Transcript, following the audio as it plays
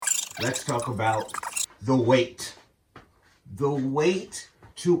let's talk about the weight. The weight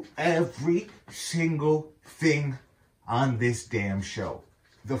to every single thing on this damn show.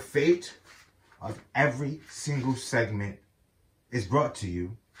 The fate of every single segment is brought to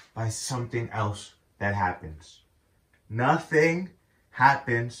you by something else that happens. Nothing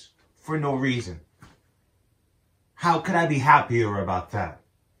happens for no reason. How could I be happier about that?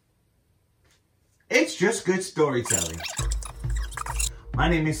 It's just good storytelling. My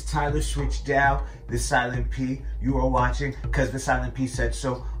name is Tyler Switch Dow, the Silent P. You are watching Cause the Silent P Said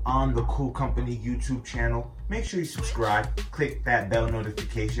So on the Cool Company YouTube channel. Make sure you subscribe, click that bell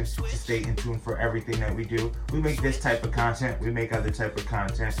notification to stay in tune for everything that we do. We make this type of content, we make other type of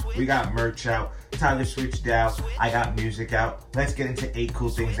content. We got merch out, Tyler Switch Dow, I got music out. Let's get into 8 cool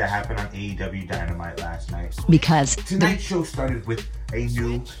things that happened on AEW Dynamite last night. Because tonight's show started with a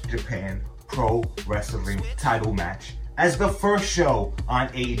New Japan Pro Wrestling title match as the first show on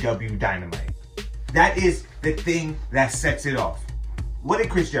AEW Dynamite. That is the thing that sets it off. What did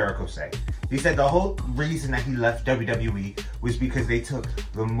Chris Jericho say? He said the whole reason that he left WWE was because they took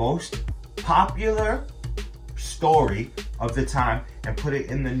the most popular story of the time and put it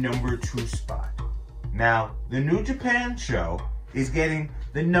in the number 2 spot. Now, the New Japan show is getting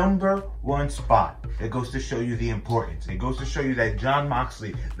the number 1 spot. It goes to show you the importance. It goes to show you that Jon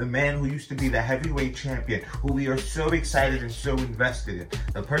Moxley, the man who used to be the heavyweight champion, who we are so excited and so invested in,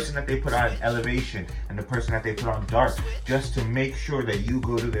 the person that they put on Elevation and the person that they put on Dark, just to make sure that you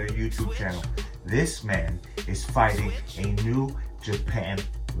go to their YouTube channel. This man is fighting a New Japan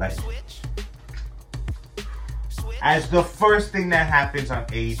legend. As the first thing that happens on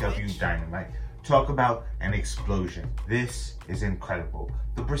AEW Dynamite, talk about an explosion. This is incredible.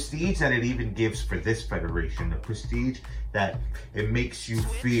 The prestige that it even gives for this federation, the prestige that it makes you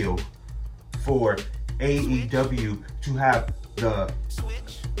feel for AEW to have the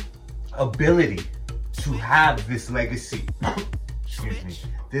ability to have this legacy, excuse me,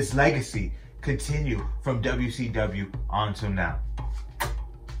 this legacy continue from WCW on till now.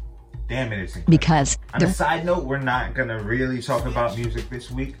 Damn it, it's incredible. Because on a side note, we're not gonna really talk about music this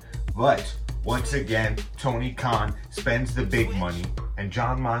week, but once again, Tony Khan spends the big money and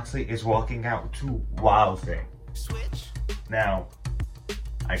Jon Moxley is walking out to Wild Thing. Now,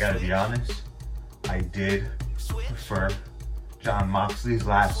 I gotta be honest, I did prefer Jon Moxley's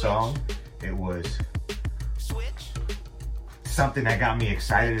last song. It was something that got me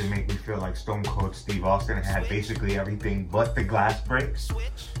excited and made me feel like Stone Cold Steve Austin. It had basically everything but the glass breaks.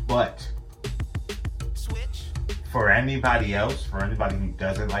 But for anybody else, for anybody who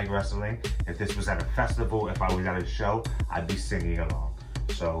doesn't like wrestling, if this was at a festival, if I was at a show, I'd be singing along.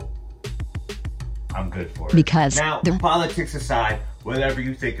 So, I'm good for it. Because now, politics aside, whatever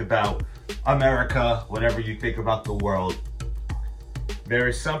you think about America, whatever you think about the world, there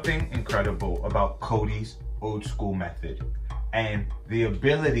is something incredible about Cody's old school method and the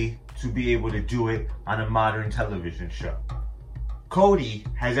ability to be able to do it on a modern television show. Cody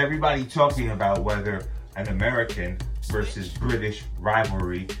has everybody talking about whether an American versus British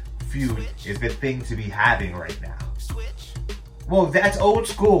rivalry feud is the thing to be having right now. Well, that's old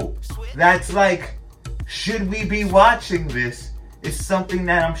school. That's like, should we be watching this? Is something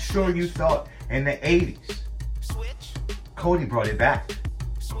that I'm sure you thought in the 80s. Cody brought it back.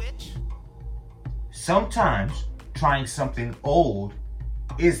 Sometimes trying something old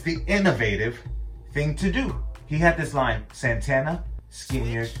is the innovative thing to do. He had this line, Santana,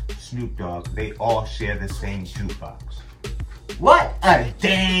 Skinner, Snoop Dogg, they all share the same jukebox. What a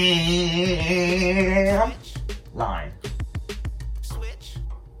damn line.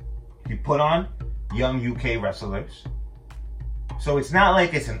 He put on young UK wrestlers. So it's not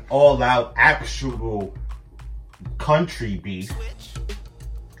like it's an all-out actual country beef.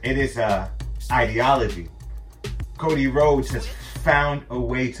 It is a ideology. Cody Rhodes has found a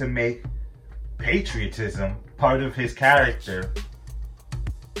way to make patriotism part of his character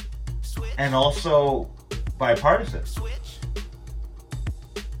and also bipartisan.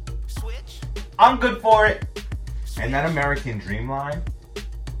 I'm good for it. And that American Dream line,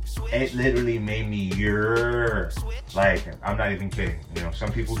 it literally made me yearn. Like, I'm not even kidding. You know,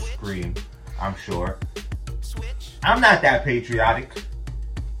 some people scream, I'm sure. I'm not that patriotic.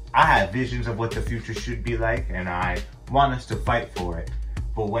 I have visions of what the future should be like, and I want us to fight for it.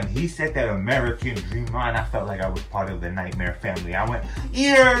 But when he said that American Dream line, I felt like I was part of the Nightmare family. I went,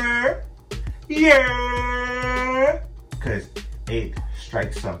 yeah, yeah, because it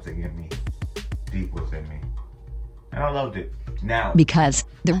strikes something in me, deep within me. And I loved it. Now, because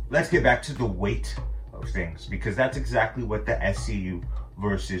let's get back to the weight of things, because that's exactly what the SCU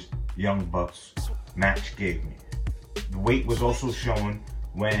versus Young Bucks match gave me. The weight was also shown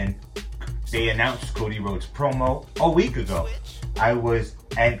when they announced Cody Rhodes' promo a week ago. I was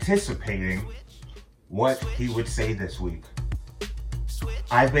anticipating what he would say this week.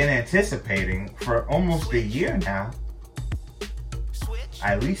 I've been anticipating for almost a year now,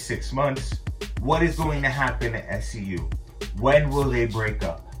 at least 6 months, what is going to happen at SCU. When will they break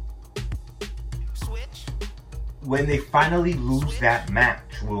up? When they finally lose that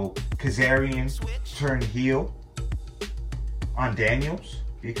match, will Kazarian turn heel on Daniels?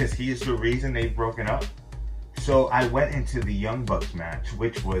 Because he is the reason they've broken up. So I went into the Young Bucks match,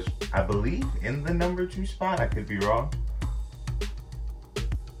 which was, I believe, in the number 2 spot. I could be wrong.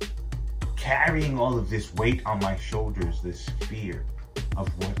 Carrying all of this weight on my shoulders, this fear of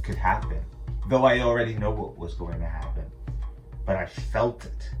what could happen. Though I already know what was going to happen. But I felt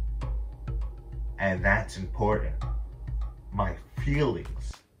it. And that's important. My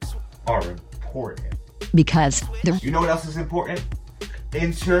feelings are important. Because you know what else is important?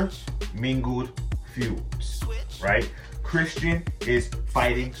 Intermingled feuds, right? Christian is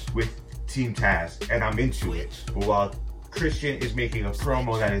fighting with Team Taz, and I'm into it. But while Christian is making a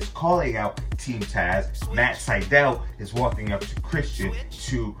promo that is calling out Team Taz, Matt Sydal is walking up to Christian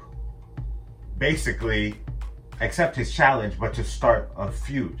to basically accept his challenge, but to start a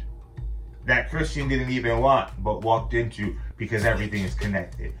feud that Christian didn't even want, but walked into because everything is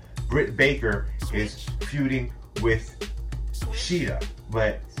connected. Britt Baker is feuding with Shida,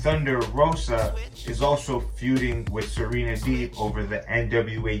 but Thunder Rosa is also feuding with Serena Deeb over the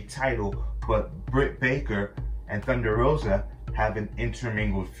NWA title, but Britt Baker and Thunder Rosa have an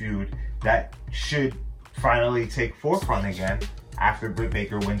intermingled feud that should finally take forefront again after Britt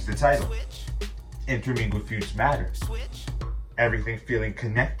Baker wins the title. Intermingled feuds matter. Everything feeling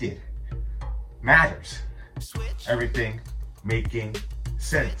connected matters. Everything making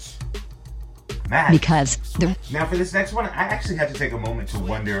sense matters. because Now for this next one, I actually had to take a moment to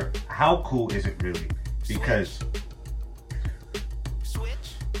wonder, how cool is it really? Because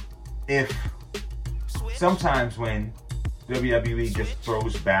if sometimes when WWE just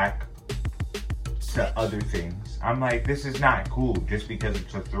throws back to other things, I'm like, this is not cool just because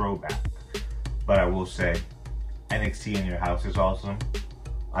it's a throwback. But I will say, NXT in Your House is awesome.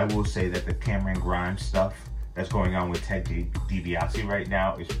 I will say that the Cameron Grimes stuff that's going on with Ted DiBiase right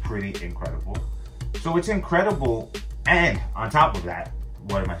now is pretty incredible. So it's incredible, and on top of that,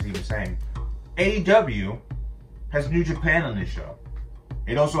 what am I even saying? AEW has New Japan on this show.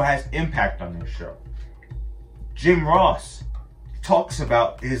 It also has Impact on this show. Jim Ross talks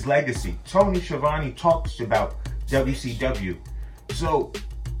about his legacy. Tony Schiavone talks about WCW. So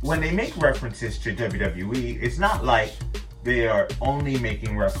when they make references to WWE, it's not like they are only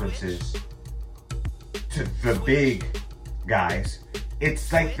making references to the big guys.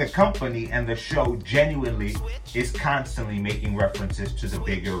 It's like the company and the show genuinely is constantly making references to the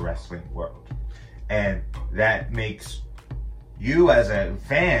bigger wrestling world. And that makes you as a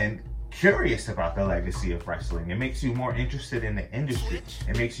fan curious about the legacy of wrestling. It makes you more interested in the industry.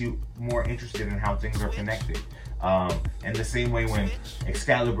 It makes you more interested in how things are connected. And the same way when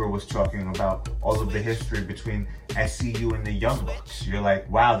Excalibur was talking about all of the history between SCU and the Young Bucks, you're like,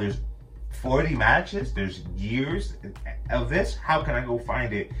 wow, there's 40 matches, there's years of this, how can I go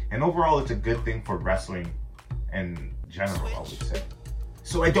find it? And overall, it's a good thing for wrestling in general, I would say.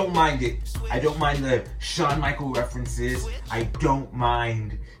 So I don't mind it. I don't mind the Shawn Michaels references. I don't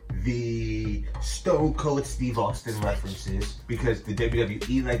mind the Stone Cold Steve Austin references, because the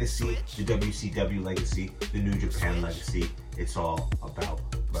WWE legacy, the WCW legacy, the New Japan legacy, it's all about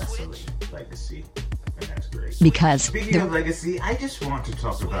wrestling legacy, and that's great. Because speaking of legacy, I just want to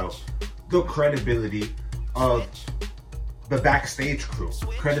talk about the credibility of the backstage crew,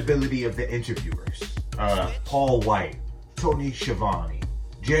 credibility of the interviewers, Paul White, Tony Schiavone,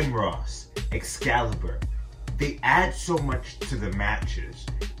 Jim Ross, Excalibur. They add so much to the matches,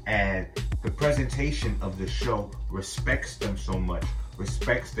 and the presentation of the show respects them so much,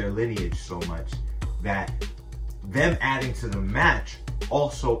 respects their lineage so much, that them adding to the match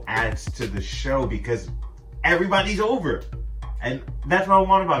also adds to the show, because everybody's over. And that's what I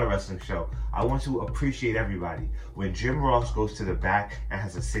want about a wrestling show. I want to appreciate everybody. When Jim Ross goes to the back and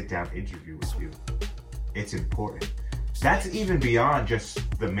has a sit-down interview with you, it's important. That's even beyond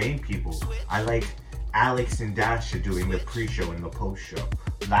just the main people. I like Alex and Dasha doing the pre-show and the post-show.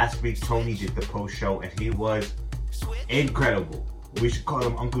 Last week, Tony did the post-show, and he was incredible. We should call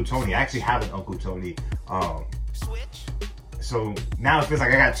him Uncle Tony. I actually have an Uncle Tony. So now it feels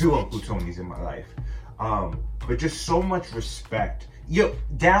like I got two Uncle Tonys in my life. But just so much respect Yo,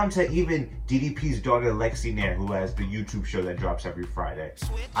 down to even DDP's daughter Lexi Nair, who has the YouTube show that drops every Friday.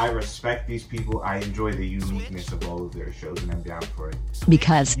 I respect these people. I enjoy the uniqueness of all of their shows, and I'm down for it.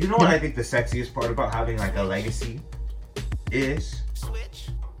 Because you know what I think the sexiest part about having like a legacy is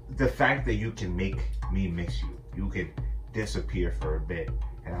the fact that you can make me miss you. You can disappear for a bit,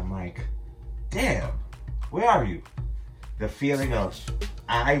 and I'm like, damn, where are you? The feeling of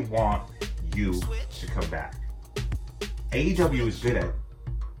I want you to come back. AEW is good at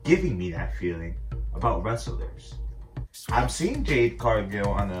giving me that feeling about wrestlers. I'm seeing Jade Cargill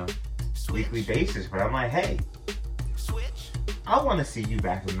on a weekly basis, but I'm like, hey, I want to see you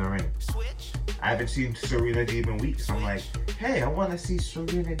back in the ring. I haven't seen Serena Deeb in weeks. I'm like, hey, I want to see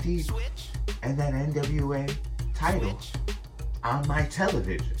Serena Deeb and that NWA title on my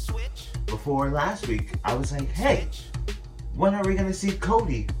television. Before last week, I was like, hey, when are we going to see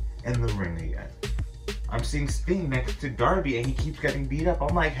Cody in the ring again? I'm seeing Sting next to Darby and he keeps getting beat up.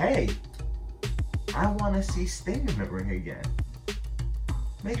 I'm like, hey, I want to see Sting in the ring again.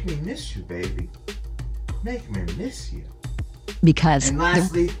 Make me miss you, baby. Make me miss you. Because and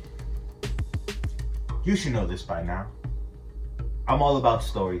lastly, you should know this by now. I'm all about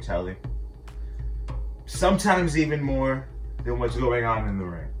storytelling. Sometimes even more than what's going on in the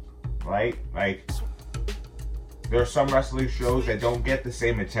ring, right? Like, there are some wrestling shows that don't get the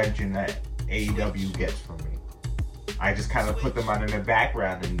same attention that AEW gets from me. I just kind of put them on in the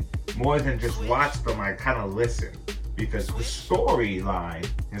background, and more than just watch them, I kind of listen, because the storyline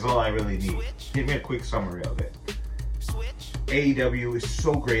is all I really need. Give me a quick summary of it. AEW is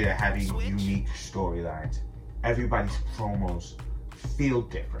so great at having unique storylines. Everybody's promos feel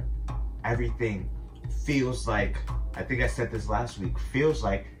different. Everything feels like, I think I said this last week, feels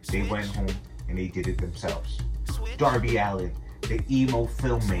like they went home and they did it themselves. Darby Allin, the emo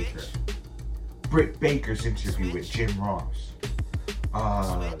filmmaker. Britt Baker's interview with Jim Ross.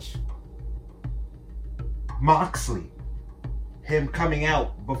 Moxley, him coming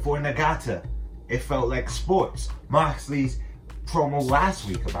out before Nagata. It felt like sports. Moxley's promo last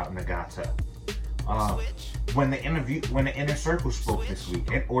week about Nagata. When the Inner Circle spoke this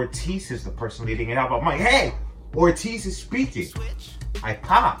week, and Ortiz is the person leading it up, I'm like, hey, Ortiz is speaking. I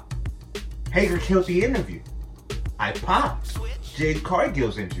pop. Hager killed the interview. I popped. Jade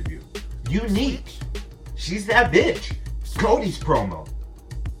Cargill's interview. Unique. She's that bitch. Cody's promo.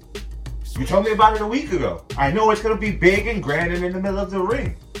 You told me about it a week ago. I know it's going to be big and grand and in the middle of the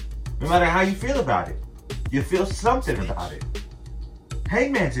ring. No matter how you feel about it. You feel something about it.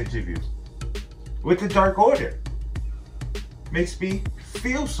 Hangman's interview with the Dark Order makes me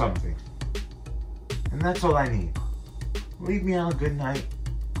feel something. And that's all I need. Leave me on a good night.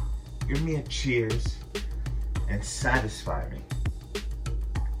 Give me a cheers. And satisfy me.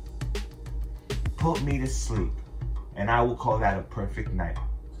 Put me to sleep. And I will call that a perfect night.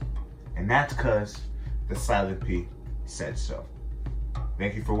 And that's because the Silent P said so.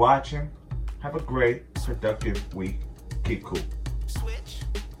 Thank you for watching. Have a great, productive week. Keep cool.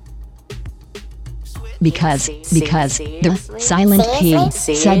 Because the Silent P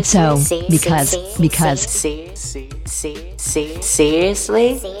said so. Because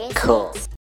Seriously? Cool.